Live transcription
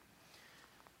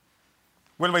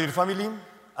Well, my dear family,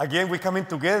 again we're coming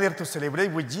together to celebrate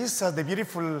with Jesus the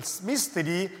beautiful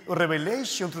mystery of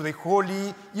revelation through the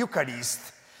Holy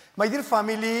Eucharist. My dear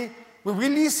family, when we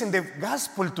listen to the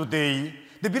Gospel today,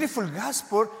 the beautiful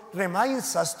Gospel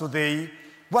reminds us today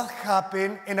what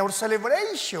happened in our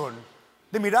celebration,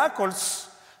 the miracles,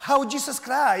 how Jesus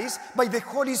Christ, by the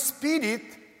Holy Spirit,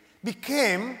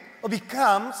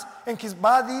 becomes in His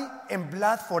body and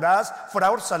blood for us, for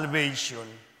our salvation.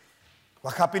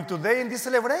 What happened today in this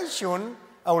celebration?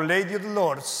 Our Lady of the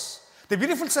Lourdes. The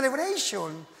beautiful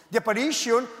celebration, the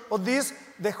apparition of this,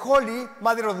 the Holy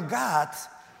Mother of God,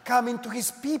 coming to His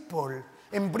people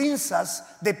and brings us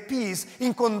the peace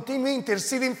in continuing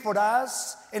interceding for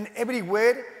us and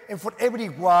everywhere and for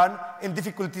everyone in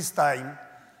difficulties time.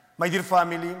 My dear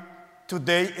family,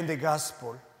 today in the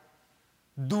Gospel,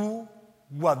 do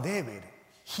whatever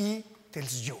He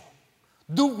tells you.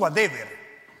 Do whatever.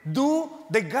 Do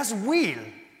the God's will.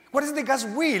 What is the God's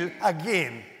will?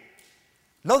 Again,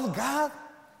 love God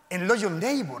and love your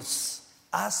neighbors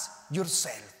as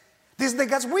yourself. This is the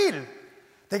God's will.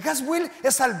 The God's will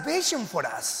is salvation for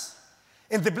us.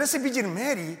 And the Blessed Virgin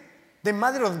Mary, the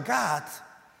Mother of God,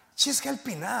 she's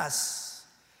helping us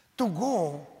to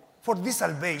go for this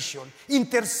salvation.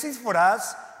 Intercede for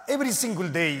us every single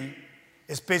day,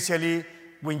 especially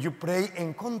when you pray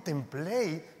and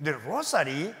contemplate the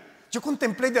Rosary. You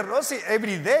contemplate the Rosary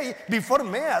every day before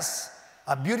Mass.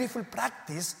 A beautiful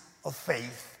practice of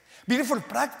faith. Beautiful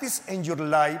practice in your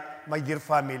life, my dear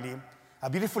family. A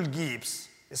beautiful gift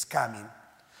is coming.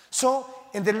 So,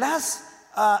 in the last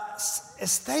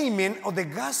statement of the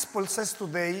Gospel says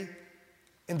today,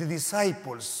 and the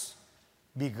disciples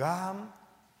began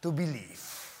to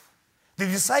believe. The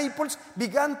disciples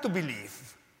began to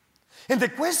believe. And the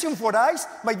question for us,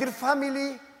 my dear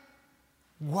family,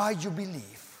 why you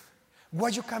believe? Why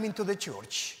you come into the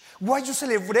church? Why you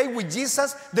celebrate with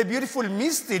Jesus the beautiful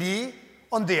mystery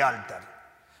on the altar?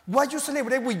 Why you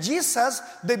celebrate with Jesus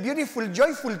the beautiful,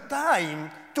 joyful time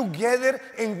together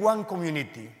in one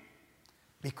community?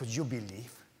 Because you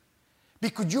believe.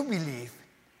 Because you believe.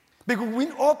 Because when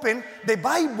we open the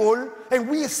Bible and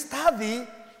we study,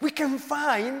 we can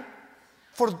find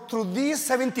through these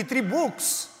 73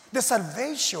 books the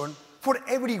salvation for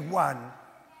everyone.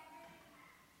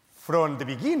 From the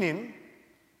beginning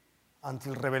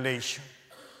until Revelation.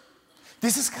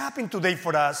 This is happening today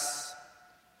for us.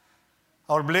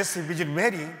 Our Blessed Virgin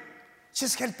Mary,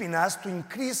 she's helping us to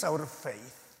increase our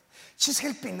faith. She's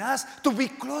helping us to be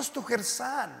close to her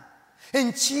Son.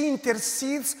 And she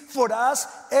intercedes for us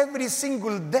every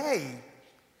single day.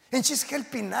 And she's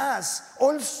helping us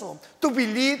also to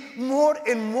believe more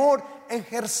and more in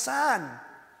her Son.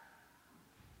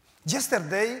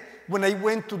 Yesterday, when I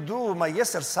went to do my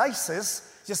exercises,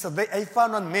 I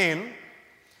found a man,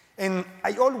 and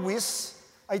I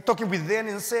talking with them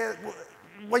and said,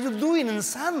 what are you doing on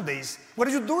Sundays? What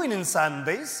are you doing on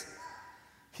Sundays?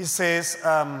 He says,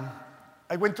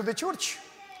 I went to the church.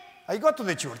 I go to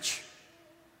the church.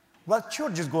 What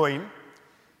church is going?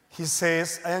 He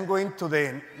says, I am going to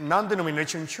the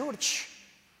non-denomination church.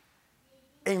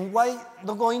 And why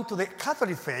not going to the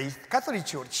Catholic faith, Catholic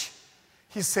church?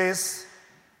 He says,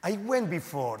 I went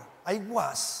before. I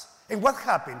was. And what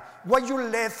happened? Why you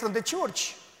left from the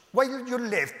church? Why you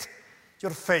left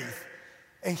your faith?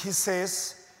 And he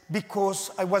says, because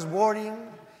I was worrying,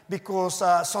 because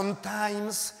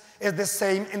sometimes it's the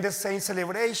same in the same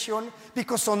celebration,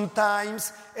 because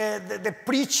sometimes the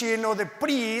preaching or the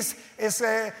priest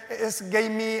is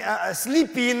gave me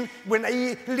sleeping when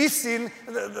I listen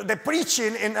the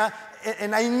preaching,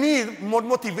 and I need more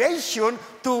motivation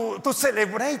to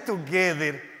celebrate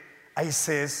together. I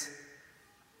says,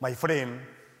 my friend,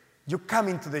 you come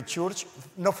into the church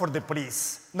not for the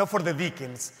priests, not for the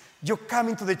deacons. You come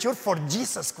into the church for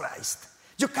Jesus Christ.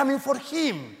 You're coming for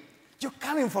Him. You're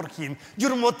coming for Him.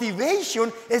 Your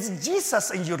motivation is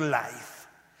Jesus in your life.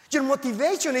 Your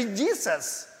motivation is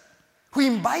Jesus, who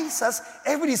invites us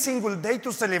every single day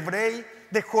to celebrate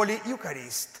the Holy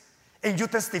Eucharist. And you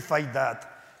testify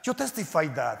that. You testify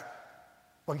that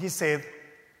when He said,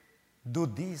 do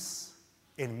this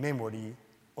in memory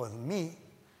of me.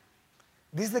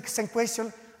 This is the same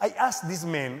question I asked this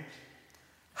man,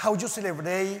 how you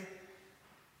celebrate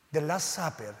the Last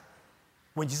Supper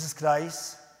when Jesus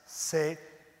Christ said,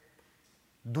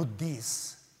 do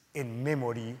this in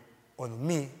memory of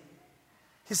me.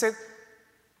 He said,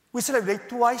 we celebrate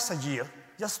twice a year,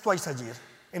 just twice a year.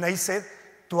 And I said,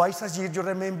 twice a year you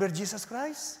remember Jesus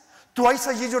Christ? Twice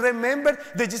a year you remember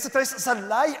that Jesus Christ is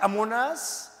alive among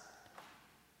us?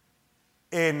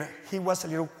 And he was a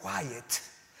little quiet.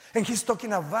 And he's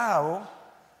talking about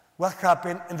what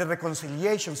happened in the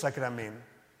reconciliation sacrament.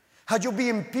 How you be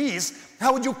in peace,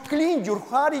 how you clean your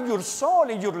heart and your soul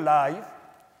and your life.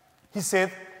 He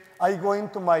said, I go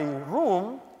into my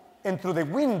room and through the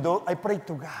window I pray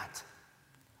to God.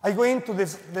 I go into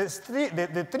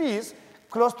the trees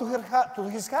close to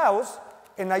his house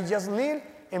and I just kneel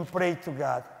and pray to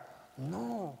God.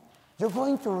 No, you're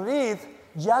going to read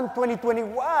John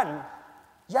 20:21.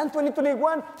 John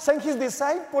 20:21 sent his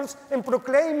disciples and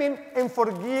proclaiming and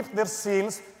forgive their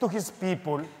sins to his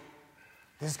people.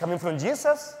 This is coming from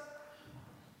Jesus.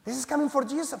 This is coming from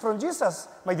Jesus,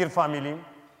 my dear family.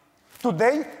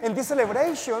 Today, in this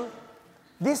celebration,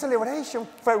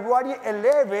 February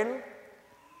 11,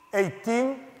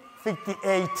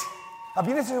 1858, a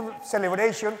beautiful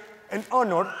celebration in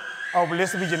honor of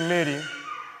Blessed Virgin Mary.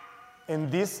 In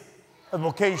this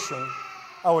vocation,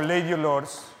 Our Lady of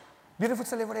Lourdes, beautiful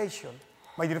celebration,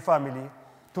 my dear family.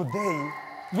 Today,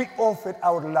 we offer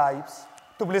our lives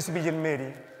to Blessed Virgin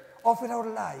Mary. Offer our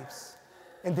lives.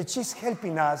 And that she's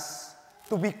helping us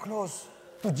to be close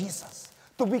to Jesus,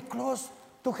 to be close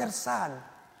to her Son.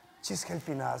 She's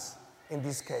helping us in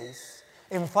this case.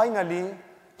 And finally,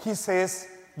 he says,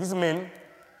 this man,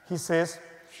 he says,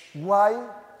 why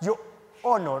you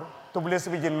honor to Blessed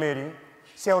Virgin Mary?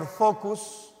 See, our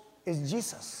focus is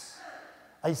Jesus.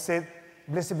 I said,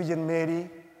 Blessed Virgin Mary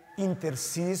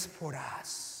intercedes for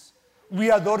us. We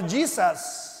adore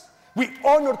Jesus. We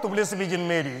honor to Blessed Virgin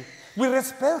Mary. We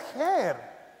respect her.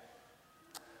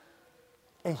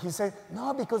 And he said,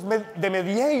 no, because the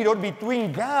mediator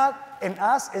between God and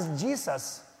us is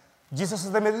Jesus. Jesus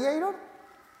is the mediator.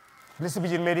 Blessed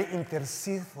Virgin Mary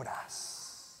intercedes for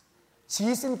us. She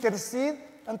is intercede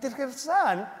until her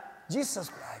Son, Jesus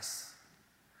Christ.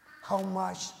 How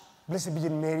much Blessed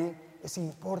Virgin Mary is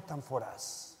important for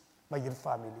us, my dear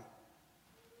family.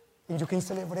 And you can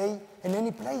celebrate in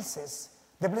any places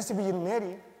the Blessed Virgin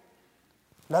Mary.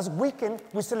 Last weekend,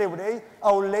 we celebrate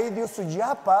Our Lady of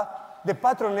Suyapa, the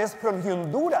patroness from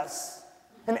Honduras.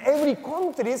 And every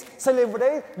country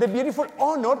celebrate the beautiful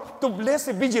honor to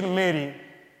Blessed Virgin Mary.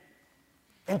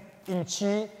 And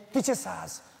she teaches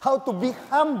us how to be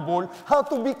humble, how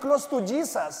to be close to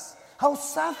Jesus, how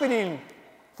suffering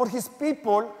for his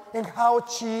people, and how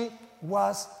she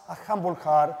was a humble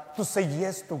heart to say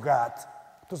yes to God,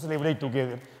 to celebrate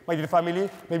together. My dear family,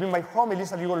 maybe my homily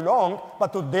is a little long,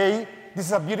 but today, this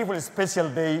is a beautiful, special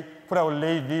day for Our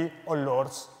Lady of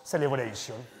Lourdes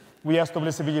celebration. We ask to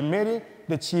Blessed Virgin Mary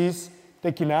that she is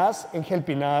taking us and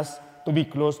helping us to be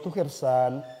close to her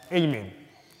Son. Amen.